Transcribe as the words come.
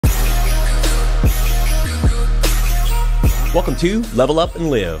Welcome to Level Up and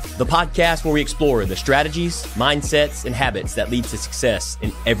Live, the podcast where we explore the strategies, mindsets, and habits that lead to success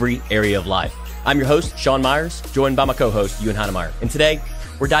in every area of life. I'm your host, Sean Myers, joined by my co-host, Ewan Heinemeyer. And today,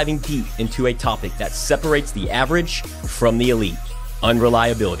 we're diving deep into a topic that separates the average from the elite,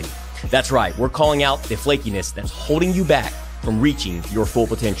 unreliability. That's right, we're calling out the flakiness that's holding you back from reaching your full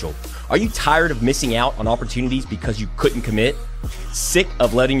potential. Are you tired of missing out on opportunities because you couldn't commit? Sick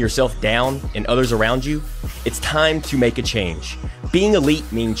of letting yourself down and others around you? It's time to make a change. Being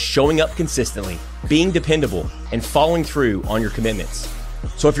elite means showing up consistently, being dependable, and following through on your commitments.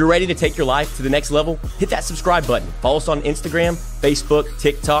 So if you're ready to take your life to the next level, hit that subscribe button. Follow us on Instagram, Facebook,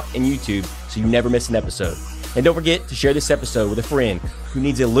 TikTok, and YouTube so you never miss an episode. And don't forget to share this episode with a friend who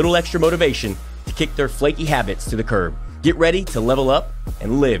needs a little extra motivation to kick their flaky habits to the curb. Get ready to level up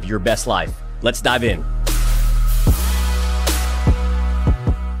and live your best life. Let's dive in.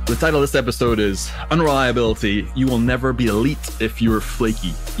 The title of this episode is Unreliability. You will never be elite if you're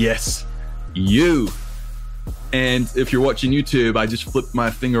flaky. Yes, you. And if you're watching YouTube, I just flipped my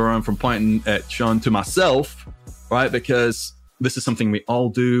finger around from pointing at Sean to myself, right? Because this is something we all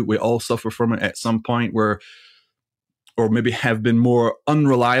do. We all suffer from it at some point or maybe have been more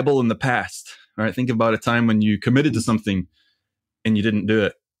unreliable in the past. All right, think about a time when you committed to something and you didn't do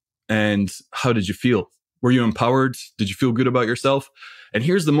it. And how did you feel? Were you empowered? Did you feel good about yourself? And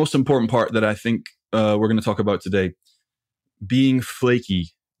here's the most important part that I think we're going to talk about today. Being flaky,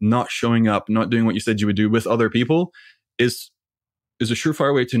 not showing up, not doing what you said you would do with other people is a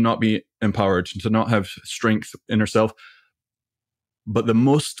surefire way to not be empowered, to not have strength in yourself. But the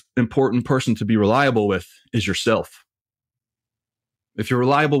most important person to be reliable with is yourself. If you're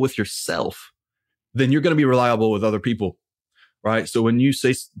reliable with yourself, then you're going to be reliable with other people, right? So when you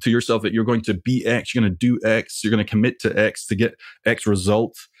say to yourself that you're going to be X, you're going to do X, you're going to commit to X to get X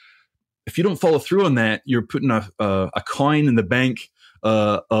result. If you don't follow through on that, you're putting a coin in the bank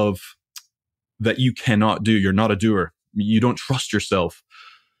of that you cannot do. You're not a doer. You don't trust yourself.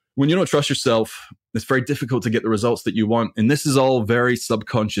 When you don't trust yourself, it's very difficult to get the results that you want. And this is all very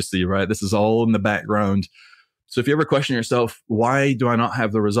subconsciously, right? This is all in the background. So if you ever question yourself, why do I not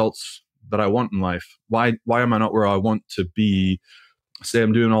have the results that I want in life? Why am I not where I want to be? Say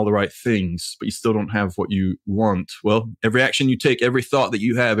I'm doing all the right things, but you still don't have what you want. Well, every action you take, every thought that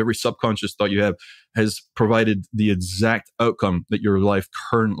you have, every subconscious thought you have has provided the exact outcome that your life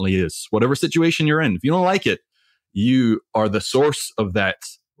currently is. Whatever situation you're in, if you don't like it, you are the source of that,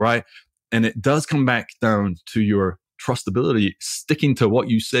 right? And it does come back down to your trustability, sticking to what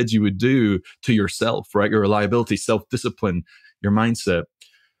you said you would do to yourself, right? Your reliability, self-discipline, your mindset.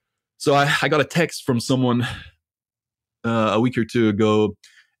 So I got a text from someone a week or two ago,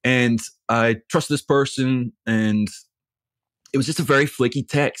 and I trust this person, and it was just a very flaky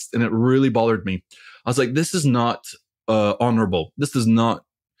text, and it really bothered me. I was like, this is not honorable. This is not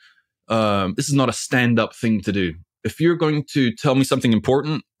a stand-up thing to do. If you're going to tell me something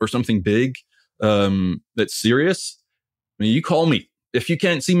important or something big that's serious, I mean, you call me. If you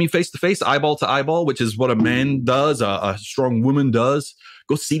can't see me face to face, eyeball to eyeball, which is what a man does, a strong woman does,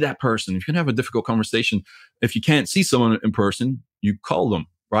 go see that person. If you can have a difficult conversation, if you can't see someone in person, you call them,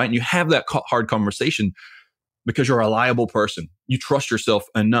 right? And you have that hard conversation because you're a reliable person. You trust yourself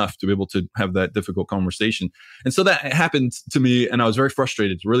enough to be able to have that difficult conversation. And so that happened to me, and I was very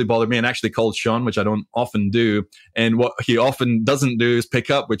frustrated. It really bothered me, and actually called Sean, which I don't often do. And what he often doesn't do is pick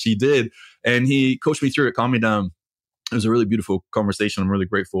up, which he did. And he coached me through it, calmed me down. It was a really beautiful conversation. I'm really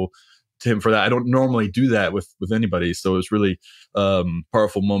grateful to him for that. I don't normally do that with anybody. So it was really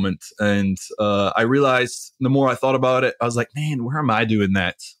powerful moment. And I realized the more I thought about it, I was like, man, where am I doing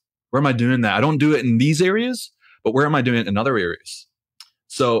that? Where am I doing that? I don't do it in these areas, but where am I doing it in other areas?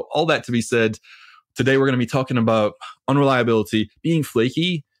 So all that to be said, today we're going to be talking about unreliability, being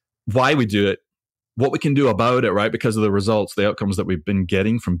flaky, why we do it, what we can do about it, right? Because of the results, the outcomes that we've been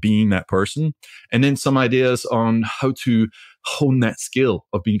getting from being that person. And then some ideas on how to hone that skill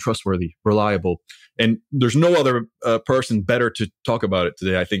of being trustworthy, reliable. And there's no other person better to talk about it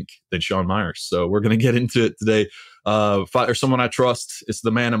today, I think, than Sean Myers. So we're going to get into it today. Or someone I trust. It's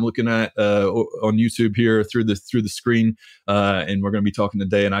the man I'm looking at on YouTube here through the screen. And we're going to be talking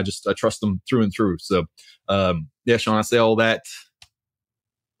today. And I trust him through and through. So yeah, Sean, I say all that.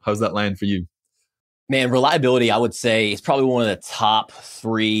 How's that land for you? Man, reliability, I would say, is probably one of the top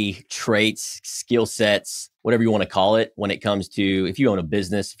 3 traits, skill sets, whatever you want to call it, when it comes to if you own a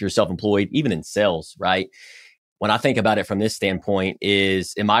business, if you're self-employed, even in sales, right? When I think about it from this standpoint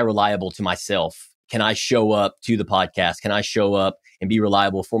is, am I reliable to myself? Can I show up to the podcast? Can I show up and be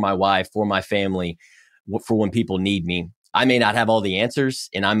reliable for my wife, for my family, for when people need me? I may not have all the answers,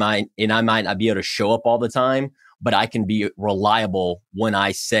 and I might not be able to show up all the time, but I can be reliable when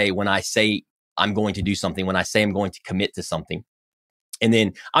I say I'm going to do something, when I say I'm going to commit to something. And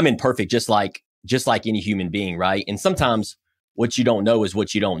then I'm imperfect, just like any human being, right? And sometimes what you don't know is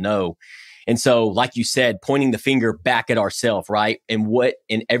what you don't know. And so, like you said, pointing the finger back at ourselves, right? And what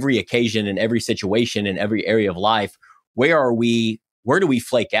in every occasion, in every situation, in every area of life, where do we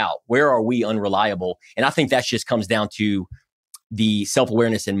flake out? Where are we unreliable? And I think that just comes down to the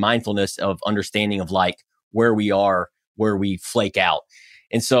self-awareness and mindfulness of understanding of like where we are, where we flake out.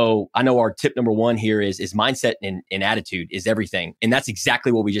 And so I know our tip number one here is mindset and attitude is everything. And that's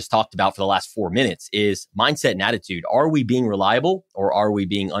exactly what we just talked about for the last 4 minutes is mindset and attitude. Are we being reliable or are we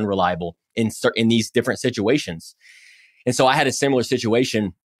being unreliable in these different situations? And so I had a similar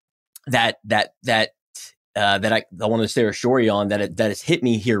situation that I wanted to share a story on that has hit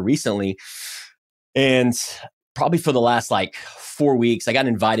me here recently. And probably for the last like 4 weeks, I got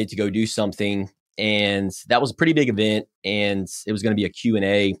invited to go do something. And that was a pretty big event, and it was going to be a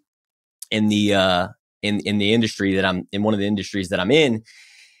Q&A in the industry that I'm in, one of the industries that I'm in,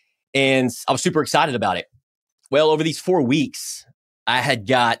 and I was super excited about it. Well, over these 4 weeks, I had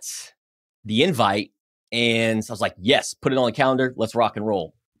got the invite, and I was like, "Yes, put it on the calendar. Let's rock and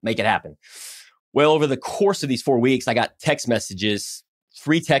roll, make it happen." Well, over the course of these 4 weeks, I got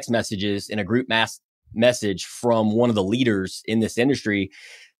 3 text messages in a group message from one of the leaders in this industry,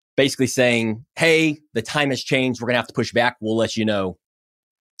 basically saying, "Hey, the time has changed. We're going to have to push back. We'll let you know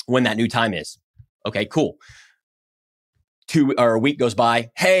when that new time is." Okay, cool. A week goes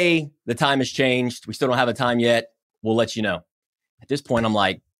by. "Hey, the time has changed. We still don't have a time yet. We'll let you know." At this point, I'm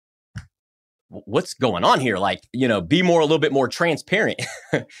like, what's going on here? Like, be a little bit more transparent.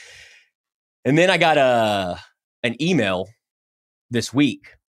 And then I got an email this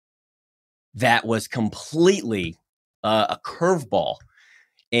week that was completely a curveball.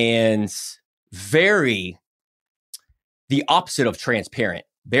 And the opposite of transparent,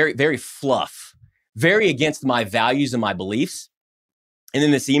 very, very fluff, very against my values and my beliefs. And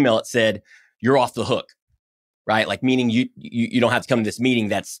in this email, it said, "You're off the hook," right? Like meaning you don't have to come to this meeting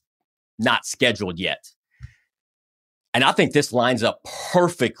that's not scheduled yet. And I think this lines up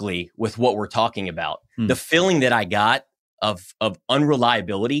perfectly with what we're talking about. The feeling that I got of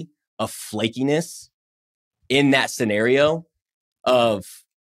unreliability, of flakiness in that scenario, of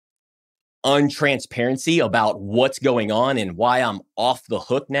untransparency about what's going on and why I'm off the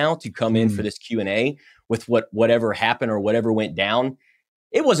hook now to come in for this Q&A with whatever happened or whatever went down.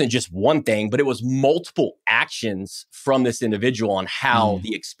 It wasn't just one thing, but it was multiple actions from this individual on how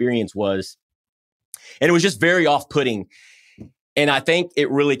the experience was. And it was just very off-putting. And I think it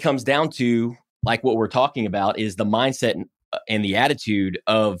really comes down to like what we're talking about is the mindset and the attitude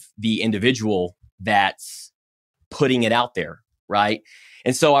of the individual that's putting it out there, right?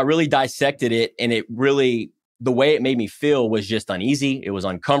 And so I really dissected it, and the way it made me feel was just uneasy. It was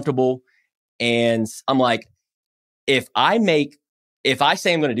uncomfortable. And I'm like, if I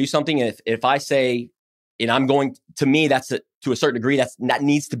say I'm going to do something, and if I say, and I'm going, to me, to a certain degree, that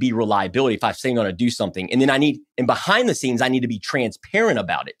needs to be reliability. If I say I'm going to do something, and then and behind the scenes, I need to be transparent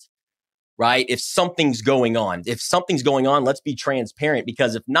about it, right? If something's going on, let's be transparent,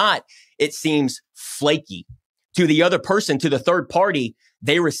 because if not, it seems flaky to the other person, to the third party.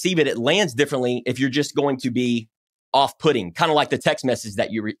 They receive it. It lands differently if you're just going to be off-putting, kind of like the text message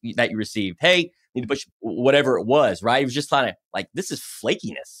that you received. "Hey, need to push," whatever it was, right? It was just kind of like, this is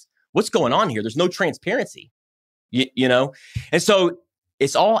flakiness. What's going on here? There's no transparency, you know? And so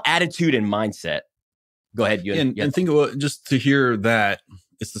it's all attitude and mindset. Go ahead. And think about, just to hear that,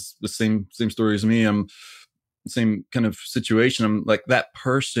 it's the same story as me. I'm same kind of situation. I'm like, that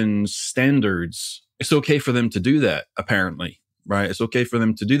person's standards, it's okay for them to do that, apparently. Right? It's okay for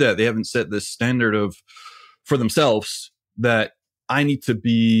them to do that. They haven't set this standard for themselves that I need to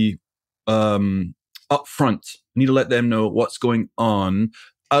be upfront. I need to let them know what's going on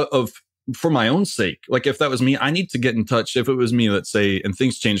for my own sake. Like if that was me, I need to get in touch. If it was me, let's say, and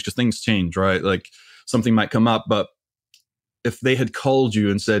things change, because things change, right? Like something might come up, but if they had called you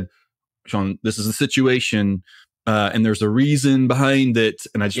and said, "Sean, this is the situation, and there's a reason behind it,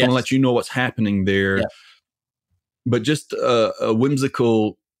 and I just want to let you know what's happening there." Yeah. But just a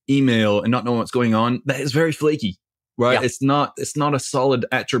whimsical email and not knowing what's going on, that is very flaky, right? Yeah. It's not a solid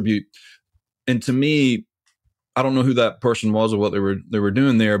attribute. And to me, I don't know who that person was or what they were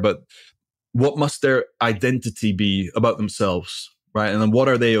doing there, but what must their identity be about themselves, right? And then what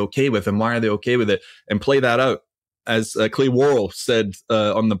are they okay with, and why are they okay with it? And play that out. As Clay Worrell said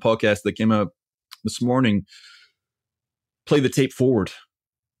on the podcast that came out this morning, play the tape forward.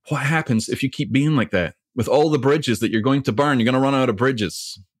 What happens if you keep being like that? With all the bridges that you're going to burn, you're going to run out of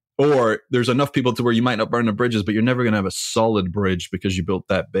bridges. Or there's enough people to where you might not burn the bridges, but you're never going to have a solid bridge because you built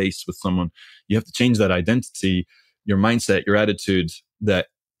that base with someone. You have to change that identity, your mindset, your attitude, that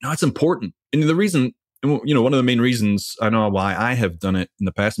no, it's important. And the reason, one of the main reasons I know why I have done it in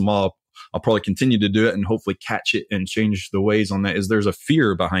the past, and I'll probably continue to do it and hopefully catch it and change the ways on that, is there's a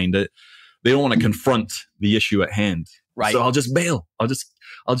fear behind it. They don't want to confront the issue at hand. Right. So I'll just bail. I'll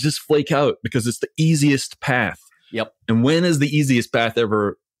just flake out because it's the easiest path. Yep. And when is the easiest path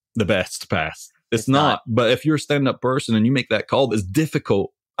ever the best path? It's not. But if you're a stand-up person and you make that call, it's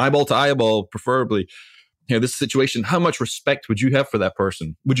difficult, eyeball to eyeball, preferably. This situation, how much respect would you have for that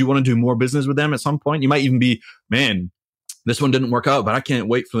person? Would you want to do more business with them at some point? You might even be, man, this one didn't work out, but I can't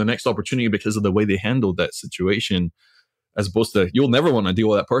wait for the next opportunity because of the way they handled that situation, as opposed to you'll never want to deal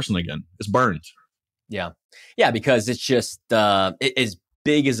with that person again. It's burned. Yeah. Yeah, because it's just as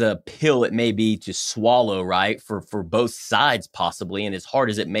big as a pill it may be to swallow, right? For both sides possibly. And as hard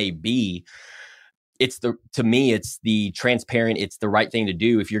as it may be, to me, it's the transparent, it's the right thing to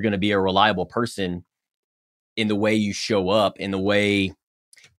do if you're going to be a reliable person in the way you show up, in the way,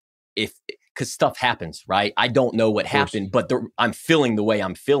 because stuff happens, right? I don't know what happened, but I'm feeling the way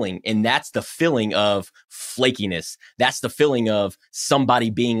I'm feeling. And that's the feeling of flakiness. That's the feeling of somebody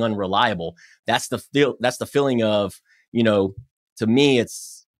being unreliable. That's the feeling of, to me,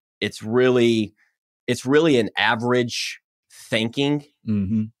 it's really an average thinking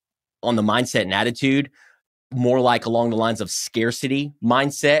on the mindset and attitude, more like along the lines of scarcity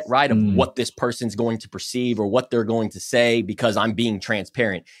mindset, right? Of what this person's going to perceive or what they're going to say because I'm being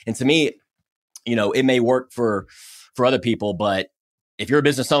transparent. And to me, it may work for other people, but if you're a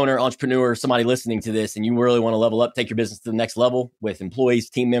business owner, entrepreneur, somebody listening to this, and you really want to level up, take your business to the next level with employees,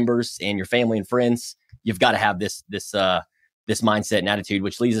 team members, and your family and friends, you've got to have this mindset and attitude,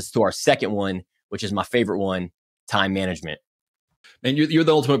 which leads us to our second one, which is my favorite one, time management. And you're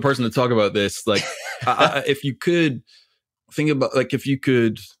the ultimate person to talk about this. Like, if you could think about, like, if you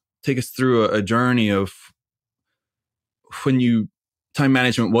could take us through a journey of when time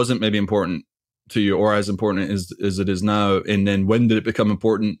management wasn't maybe important to you or as important as it is now, and then when did it become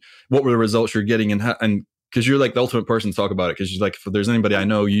important? What were the results you're getting, and because you're like the ultimate person to talk about it, because you're like, if there's anybody I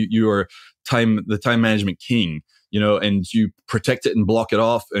know, you are the time management king, and you protect it and block it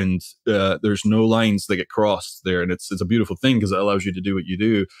off, and there's no lines that get crossed there, and it's a beautiful thing because it allows you to do what you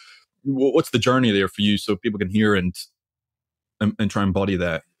do. What's the journey there for you, so people can hear and try and embody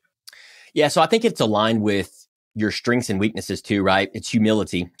that? Yeah, so I think it's aligned with your strengths and weaknesses too, right? It's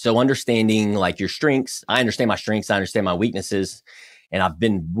humility. So understanding like your strengths, I understand my strengths, I understand my weaknesses, and I've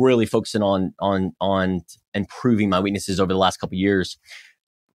been really focusing on improving my weaknesses over the last couple of years.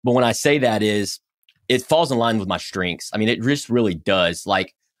 But when I say that, it falls in line with my strengths. I mean, it just really does.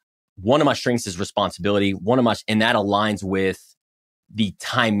 Like, one of my strengths is responsibility. And that aligns with the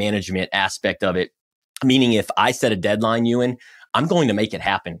time management aspect of it. Meaning, if I set a deadline, Ewan, I'm going to make it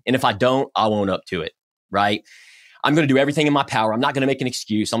happen. And if I don't, I'll own up to it, right? I'm going to do everything in my power. I'm not going to make an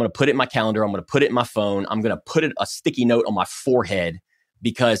excuse. I'm going to put it in my calendar. I'm going to put it in my phone. I'm going to put a sticky note on my forehead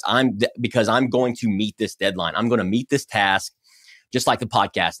because I'm going to meet this deadline. I'm going to meet this task. Just like the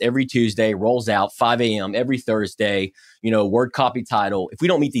podcast, every Tuesday rolls out 5 a.m. every Thursday, word, copy, title. If we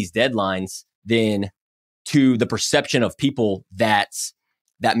don't meet these deadlines, then to the perception of people that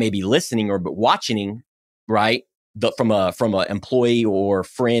may be listening or watching, right? From a employee or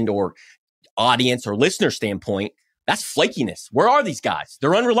friend or audience or listener standpoint, that's flakiness. Where are these guys?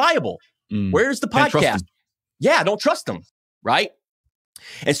 They're unreliable. Where's the podcast? Yeah, don't trust them, right?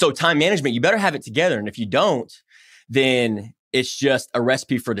 And so time management, you better have it together. And if you don't, then it's just a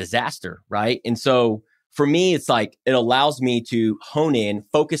recipe for disaster, right? And so for me, it's like it allows me to hone in,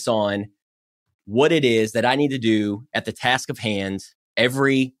 focus on what it is that I need to do at the task of hand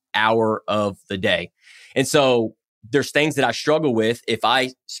every hour of the day. And so there's things that I struggle with if I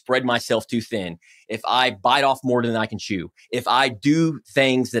spread myself too thin, if I bite off more than I can chew, if I do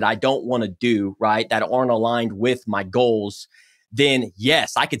things that I don't want to do, right, that aren't aligned with my goals, then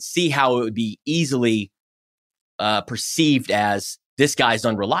yes, I could see how it would be easily perceived as this guy's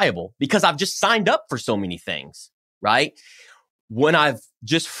unreliable because I've just signed up for so many things, right? When I've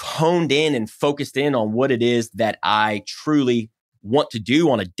just honed in and focused in on what it is that I truly want to do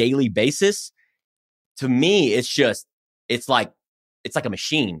on a daily basis, to me, it's like a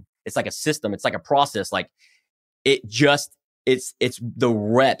machine. It's like a system. It's like a process. Like it's the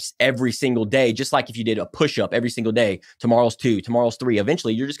reps every single day. Just like if you did a push-up every single day, tomorrow's 2, tomorrow's 3,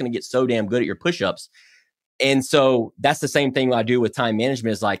 eventually you're just going to get so damn good at your push-ups. And so that's the same thing I do with time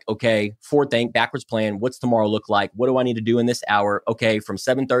management is like, okay, forward think, backwards plan. What's tomorrow look like? What do I need to do in this hour? Okay, from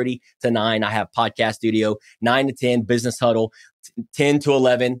 7:30 to 9, I have podcast studio, 9 to 10, business huddle, 10 to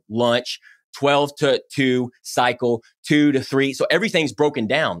 11, lunch, 12 to 2, cycle, 2 to 3. So everything's broken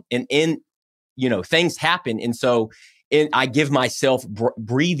down and things happen. And so I give myself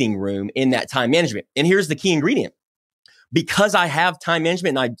breathing room in that time management. And here's the key ingredient. Because I have time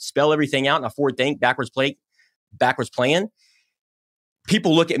management and I spell everything out and I forward think, backwards plan,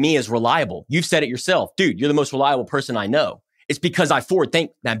 people look at me as reliable. You've said it yourself. Dude, you're the most reliable person I know. It's because I forward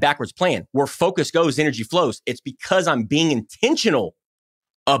think that backwards plan. Where focus goes, energy flows. It's because I'm being intentional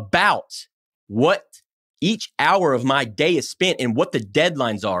about what each hour of my day is spent and what the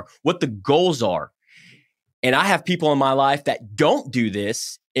deadlines are, what the goals are. And I have people in my life that don't do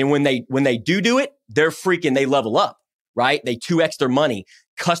this. And when they do it, they level up, right? They 2x their money.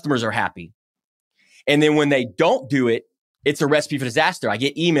 Customers are happy. And then when they don't do it, it's a recipe for disaster. I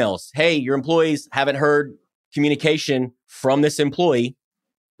get emails. Hey, your employees haven't heard communication from this employee,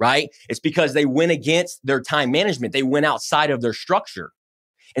 right? It's because they went against their time management. They went outside of their structure.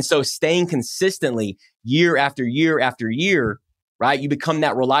 And so staying consistently year after year after year, right? You become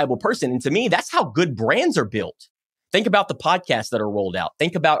that reliable person. And to me, that's how good brands are built. Think about the podcasts that are rolled out.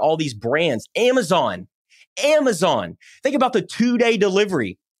 Think about all these brands. Amazon. Think about the 2-day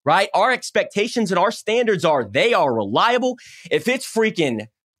delivery, right? Our expectations and our standards they are reliable. If it's freaking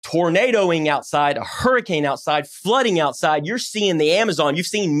tornadoing outside, a hurricane outside, flooding outside, you're seeing the Amazon. You've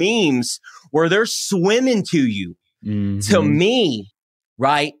seen memes where they're swimming to you. Mm-hmm. To me,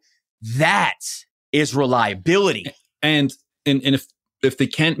 right? That is reliability. And if they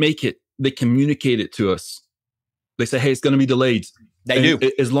can't make it, they communicate it to us. They say, hey, it's going to be delayed. They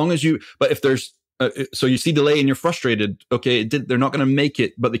do. As long as but if there's, so you see delay and you're frustrated. Okay, they're not going to make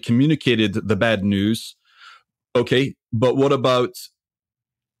it, but they communicated the bad news. Okay, but what about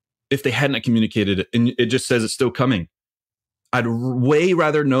if they hadn't communicated it and it just says it's still coming? I'd way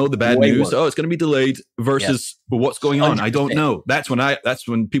rather know the bad news. Worse. Oh, it's going to be delayed versus but what's going on? 100%. I don't know. That's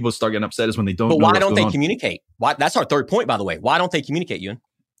when people start getting upset is when they don't know. But why don't they communicate? Why? That's our third point, by the way. Why don't they communicate, Ewan?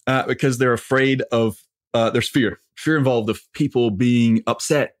 Because they're afraid of, there's fear involved of people being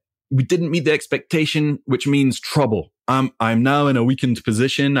upset. We didn't meet the expectation, which means trouble. I'm now in a weakened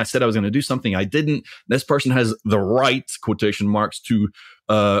position. I said I was going to do something. I didn't. This person has the right, quotation marks, to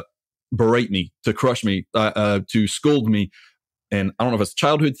berate me, to crush me, to scold me. And I don't know if it's a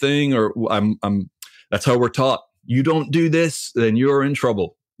childhood thing or that's how we're taught. You don't do this, then you're in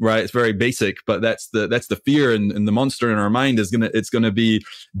trouble, right? It's very basic, but that's the fear and the monster in our mind it's gonna be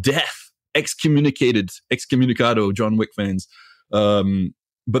death, excommunicado, John Wick fans.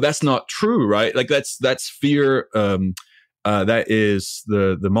 But that's not true, right? Like that's fear. That is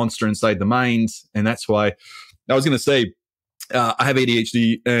the monster inside the mind, and that's why I was gonna say I have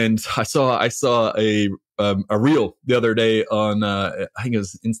ADHD, and I saw a reel the other day on I think it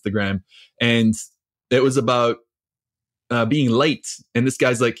was Instagram, and it was about being late. And this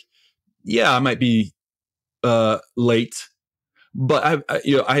guy's like, "Yeah, I might be late, but I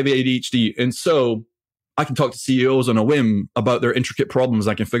have ADHD, and so I can talk to CEOs on a whim about their intricate problems.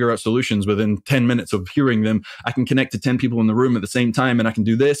 I can figure out solutions within 10 minutes of hearing them. I can connect to 10 people in the room at the same time, and I can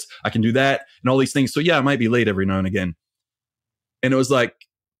do this, I can do that, and all these things. So yeah, I might be late every now and again." And it was like,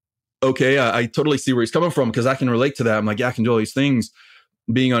 okay, I totally see where he's coming from because I can relate to that. I'm like, yeah, I can do all these things.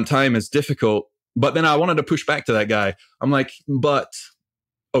 Being on time is difficult. But then I wanted to push back to that guy. I'm like, but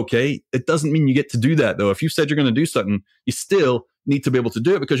okay, it doesn't mean you get to do that though. If you said you're going to do something, you still need to be able to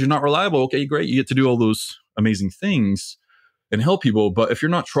do it because you're not reliable. Okay, great. You get to do all those amazing things and help people. But if you're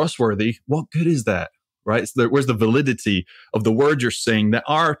not trustworthy, what good is that? Right? Where's the validity of the words you're saying that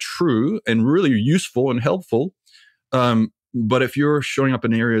are true and really useful and helpful? But if you're showing up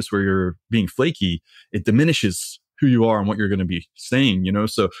in areas where you're being flaky, it diminishes who you are and what you're going to be saying,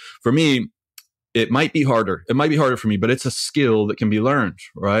 So for me, it might be harder. It might be harder for me, but it's a skill that can be learned,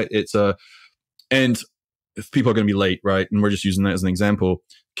 right? And if people are going to be late, right? And we're just using that as an example,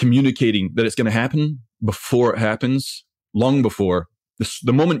 communicating that it's going to happen before it happens, long before.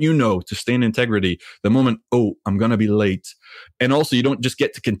 The moment to stay in integrity, the moment, I'm going to be late. And also you don't just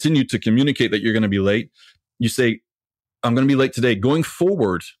get to continue to communicate that you're going to be late. You say, I'm going to be late today. Going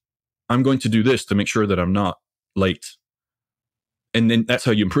forward, I'm going to do this to make sure that I'm not late. And then that's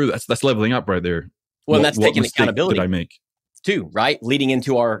how you improve. That's leveling up right there. Well, and that's taking accountability did I make too, right? Leading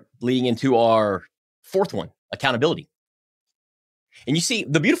into our fourth one, accountability. And you see,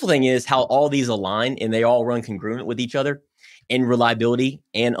 the beautiful thing is how all these align and they all run congruent with each other in reliability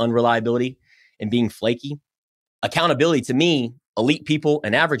and unreliability and being flaky. Accountability to me, elite people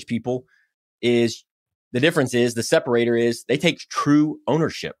and average people is The difference is the separator is they take true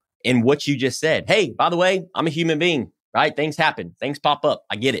ownership in what you just said. Hey, by the way, I'm a human being, right? Things happen. Things pop up.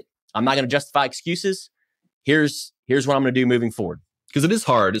 I get it. I'm not going to justify excuses. Here's what I'm going to do moving forward. Because it is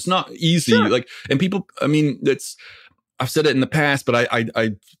hard. It's not easy. Sure. Like, and people, I mean, I've said it in the past, but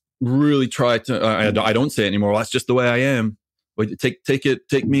I really try to, I don't say it anymore. Well, that's just the way I am. But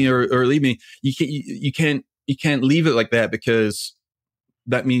take me or leave me. You can't leave it like that, because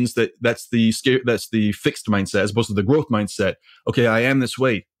that means that's the fixed mindset as opposed to the growth mindset. Okay, I am this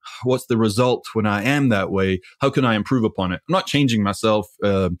way. What's the result when I am that way? How can I improve upon it? I'm not changing myself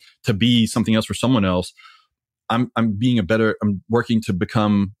to be something else for someone else. I'm working to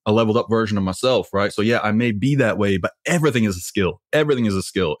become a leveled up version of myself, right? So yeah, I may be that way, but everything is a skill. Everything is a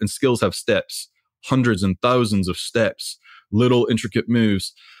skill, and skills have steps, hundreds and thousands of steps, little intricate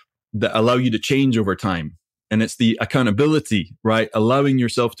moves that allow you to change over time. And it's the accountability, right? Allowing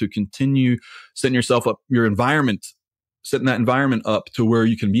yourself to continue setting yourself up, setting that environment up to where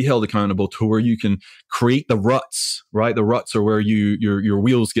you can be held accountable, to where you can create the ruts, right? The ruts are where your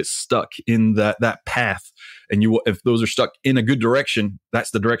wheels get stuck in that path. And if those are stuck in a good direction,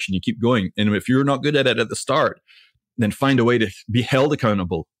 that's the direction you keep going. And if you're not good at it at the start, then find a way to be held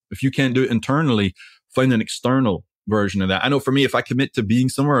accountable. If you can't do it internally, find an external version of that. I know for me, if I commit to being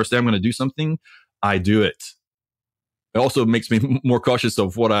somewhere or say I'm going to do something, I do it. It also makes me more cautious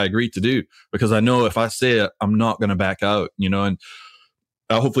of what I agree to do, because I know if I say it, I'm not going to back out, and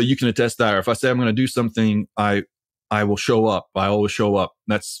hopefully you can attest that. Or if I say I'm going to do something, I will show up. I always show up.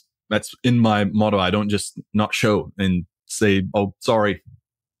 That's in my motto. I don't just not show and say, oh, sorry.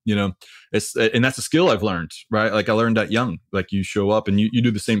 And that's a skill I've learned, right? Like I learned that young, like you show up and you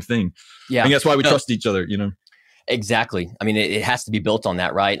do the same thing. Yeah. And that's why we trust each other, Exactly. I mean, it has to be built on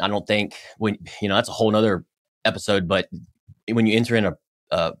that, right? I don't think that's a whole nother episode, but when you enter in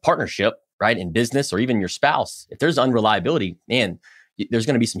a partnership, right, in business or even your spouse, if there's unreliability, man, there's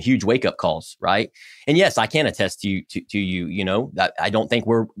going to be some huge wake up calls, right? And yes, I can attest to you, that I don't think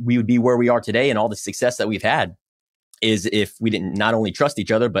we would be where we are today and all the success that we've had is if we didn't not only trust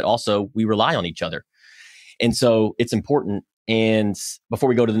each other, but also we rely on each other. And so it's important. And before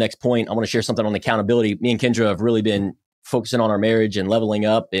we go to the next point, I want to share something on accountability. Me and Kendra have really been focusing on our marriage and leveling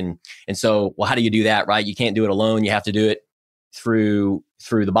up. And so, well, how do you do that, right? You can't do it alone. You have to do it through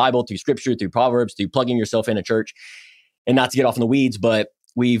the Bible, through scripture, through Proverbs, through plugging yourself in a church. And not to get off in the weeds, but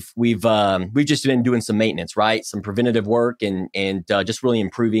we've just been doing some maintenance, right? Some preventative work and just really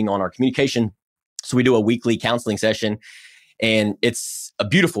improving on our communication. So we do a weekly counseling session, and it's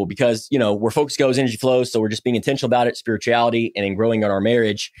beautiful because, where focus goes, energy flows. So we're just being intentional about it, spirituality, and then growing on our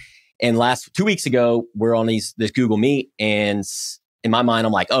marriage. And 2 weeks ago, we're on this Google Meet, and in my mind,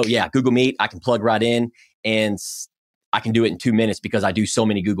 I'm like, oh yeah, Google Meet, I can plug right in and I can do it in 2 minutes because I do so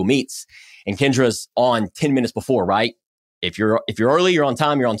many Google Meets. And Kendra's on 10 minutes before, right? If you're early, you're on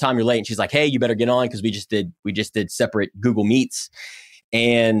time, you're late. And she's like, hey, you better get on because we just did separate Google Meets.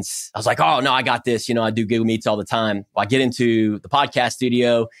 And I was like, oh no, I got this. I do Google Meets all the time. Well, I get into the podcast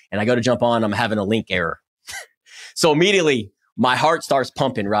studio and I go to jump on, I'm having a link error. So immediately my heart starts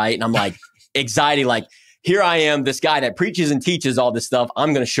pumping, right? And I'm like, anxiety, like here I am, this guy that preaches and teaches all this stuff.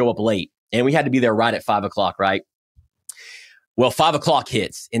 I'm going to show up late. And we had to be there right at 5:00, right? Well, 5:00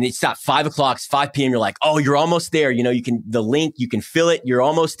 hits and it's not 5:00, it's 5 p.m. You're like, oh, you're almost there. The link, you can feel it. You're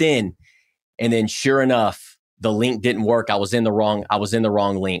almost in. And then sure enough, the link didn't work. I was in the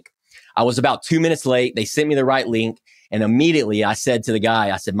wrong link. I was about 2 minutes late. They sent me the right link. And immediately I said to the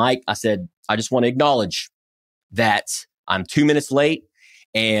guy, I said, Mike, I just want to acknowledge that I'm 2 minutes late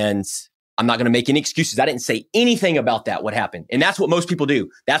and I'm not going to make any excuses. I didn't say anything about that, what happened. And that's what most people do.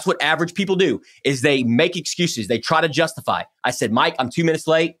 That's what average people do is they make excuses. They try to justify. I said, Mike, I'm 2 minutes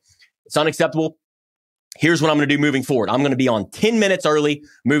late. It's unacceptable. Here's what I'm going to do moving forward. I'm going to be on 10 minutes early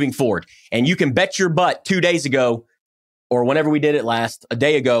moving forward. And you can bet your butt 2 days ago or whenever we did it last, a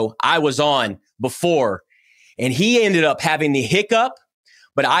day ago, I was on before and he ended up having the hiccup,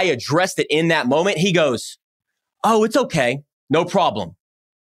 but I addressed it in that moment. He goes, oh, it's okay. No problem.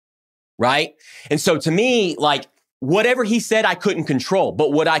 Right. And so to me, like whatever he said, I couldn't control,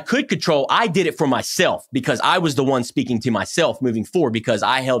 but what I could control, I did it for myself because I was the one speaking to myself moving forward because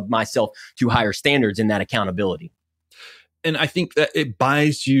I held myself to higher standards in that accountability. And I think that it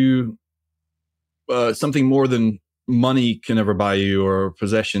buys you something more than money can ever buy you or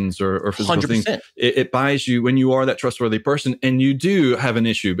possessions or physical 100%. Things. It buys you when you are that trustworthy person and you do have an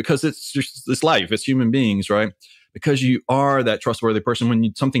issue because it's just this life, it's human beings, right? Because you are that trustworthy person.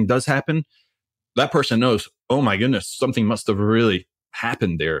 When something does happen, that person knows, oh my goodness, something must have really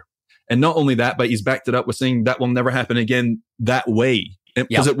happened there. And not only that, but he's backed it up with saying that will never happen again that way.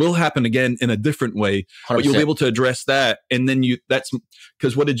 because it will happen again in a different way, 100%. But you'll be able to address that. And then that's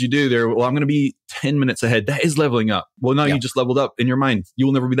because what did you do there? Well, I'm going to be 10 minutes ahead. That is leveling up. Well, now you just leveled up in your mind. You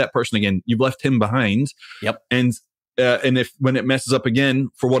will never be that person again. You've left him behind. Yep. And when it messes up again,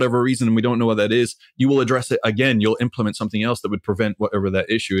 for whatever reason, and we don't know what that is, you will address it again. You'll implement something else that would prevent whatever that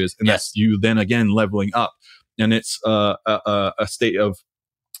issue is. And that's you then again leveling up. And it's a state of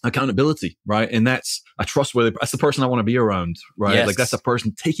accountability, right? And that's the person I want to be around, right? Yes. Like that's a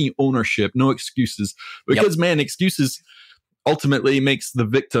person taking ownership, no excuses. Because man, excuses ultimately makes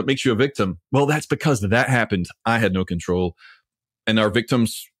you a victim. Well, that's because that happened. I had no control. And our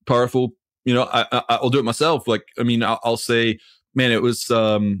victims powerful, I'll do it myself. Like, I mean, I'll say, man, it was,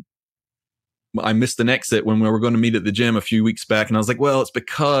 I missed an exit when we were going to meet at the gym a few weeks back. And I was like, well, it's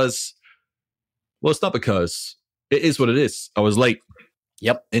not because. It is what it is. I was late.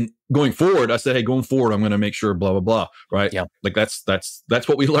 Yep. And going forward, I said, hey, going forward, I'm going to make sure blah, blah, blah. Right. Yep. Like that's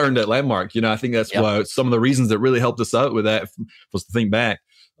what we learned at Landmark. I think that's why some of the reasons that really helped us out with that was to think back,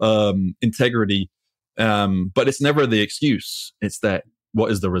 integrity. But it's never the excuse. It's that,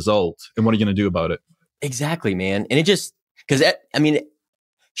 what is the result and what are you going to do about it? Exactly, man. And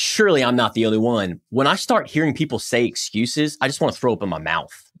surely I'm not the only one. When I start hearing people say excuses, I just want to throw up in my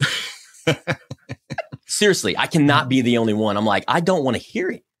mouth. Seriously, I cannot be the only one. I'm like, I don't want to hear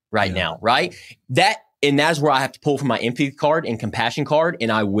it right now, right? That's where I have to pull from my empathy card and compassion card, and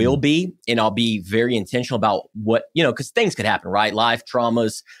I will be, and I'll be very intentional about what, because things could happen, right? Life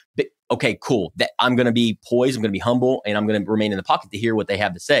traumas. But, okay, cool. That I'm going to be poised, I'm going to be humble, and I'm going to remain in the pocket to hear what they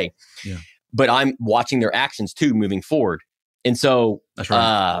have to say. Yeah. But I'm watching their actions too, moving forward. And so, that's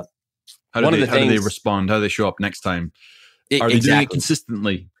right. How do they respond? How do they show up next time? Are they doing it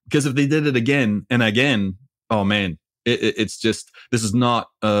consistently? Because if they did it again and again, oh man, it's just, this is not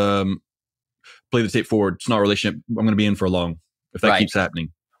play the tape forward. It's not a relationship I'm going to be in for long if that keeps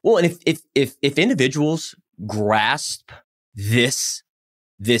happening. Well, and if individuals grasp this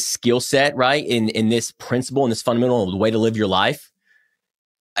skill set, right, in this principle and this fundamental way to live your life,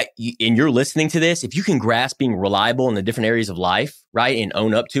 and you're listening to this, if you can grasp being reliable in the different areas of life, right, and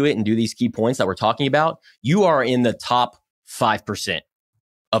own up to it and do these key points that we're talking about, you are in the top 5%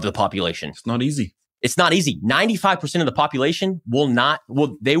 of the population. It's not easy. It's not easy. 95% of the population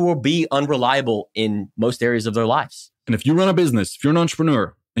they will be unreliable in most areas of their lives. And if you run a business, if you're an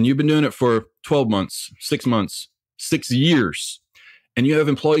entrepreneur and you've been doing it for 12 months, 6 months, 6 years, and you have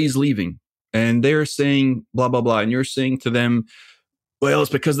employees leaving and they're saying blah, blah, blah, and you're saying to them, well,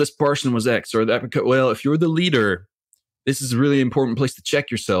 it's because this person was X or that. Well, if you're the leader, this is a really important place to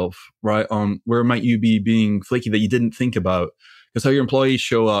check yourself, right? On where might you be being flaky that you didn't think about? Because how your employees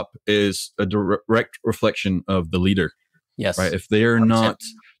show up is a direct reflection of the leader. Yes. Right. If they're 100%. Not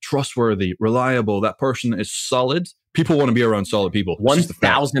trustworthy, reliable, that person is solid. People want to be around solid people.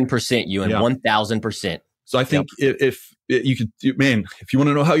 1,000%, Ewan. 1,000%. So I think if you could, man, if you want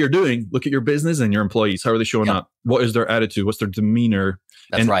to know how you're doing, look at your business and your employees. How are they showing up? What is their attitude? What's their demeanor?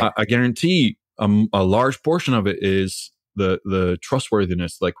 That's right. I guarantee a large portion of it is the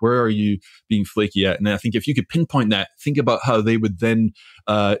trustworthiness. Like, where are you being flaky at? And I think if you could pinpoint that, think about how they would then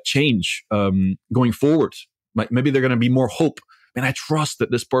change going forward. Like maybe they're going to be more hope. And I trust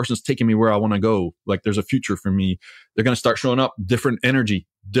that this person's taking me where I want to go. Like there's a future for me. They're going to start showing up different energy,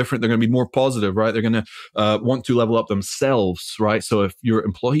 different. They're going to be more positive, right? They're going to want to level up themselves, right? So if your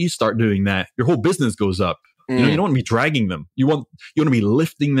employees start doing that, your whole business goes up. You know, you don't want to be dragging them. You want to be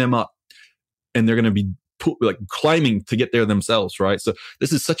lifting them up, and they're going to be climbing to get there themselves, right? So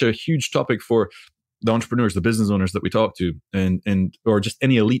this is such a huge topic for the entrepreneurs, the business owners that we talk to, and or just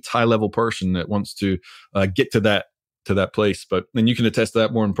any elite high level person that wants to get to that place. But then you can attest to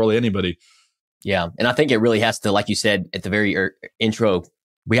that more than probably anybody. Yeah. And I think it really has to, like you said at the very intro,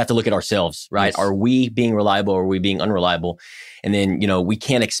 we have to look at ourselves, right? Yes. Are we being reliable or are we being unreliable? And then, we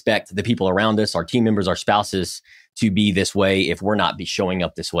can't expect the people around us, our team members, our spouses to be this way if we're not showing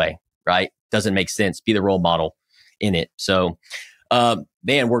up this way, right? Doesn't make sense. Be the role model in it. So,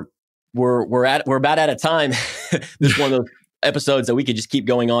 man, we're about out of time. This is one of those episodes that we could just keep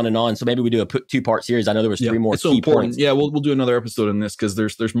going on and on. So maybe we do a 2-part series. I know there was 3 more key points. Yeah, we'll do another episode on this because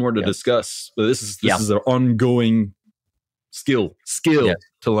there's more to discuss. But this is an ongoing skill to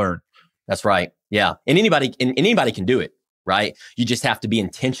learn. That's right. Yeah, and anybody can do it, right? You just have to be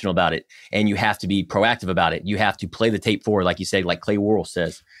intentional about it, and you have to be proactive about it. You have to play the tape forward, like you say, like Clay Worrell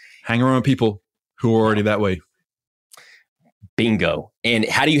says. Hang around people who are already that way. Bingo. And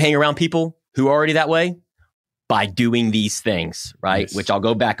how do you hang around people who are already that way? By doing these things, right? Yes. Which I'll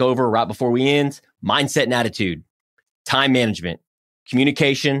go back over right before we end. Mindset and attitude, time management,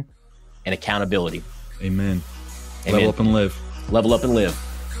 communication, and accountability. Amen. Level up and live. Level up and live.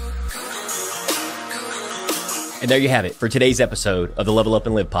 And there you have it for today's episode of the Level Up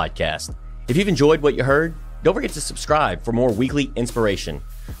and Live podcast. If you've enjoyed what you heard, don't forget to subscribe for more weekly inspiration.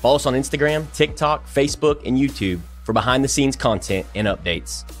 Follow us on Instagram, TikTok, Facebook, and YouTube for behind-the-scenes content and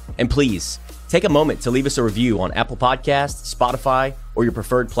updates. And please, take a moment to leave us a review on Apple Podcasts, Spotify, or your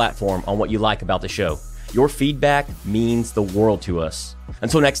preferred platform on what you like about the show. Your feedback means the world to us.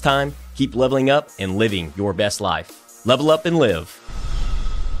 Until next time, keep leveling up and living your best life. Level up and live.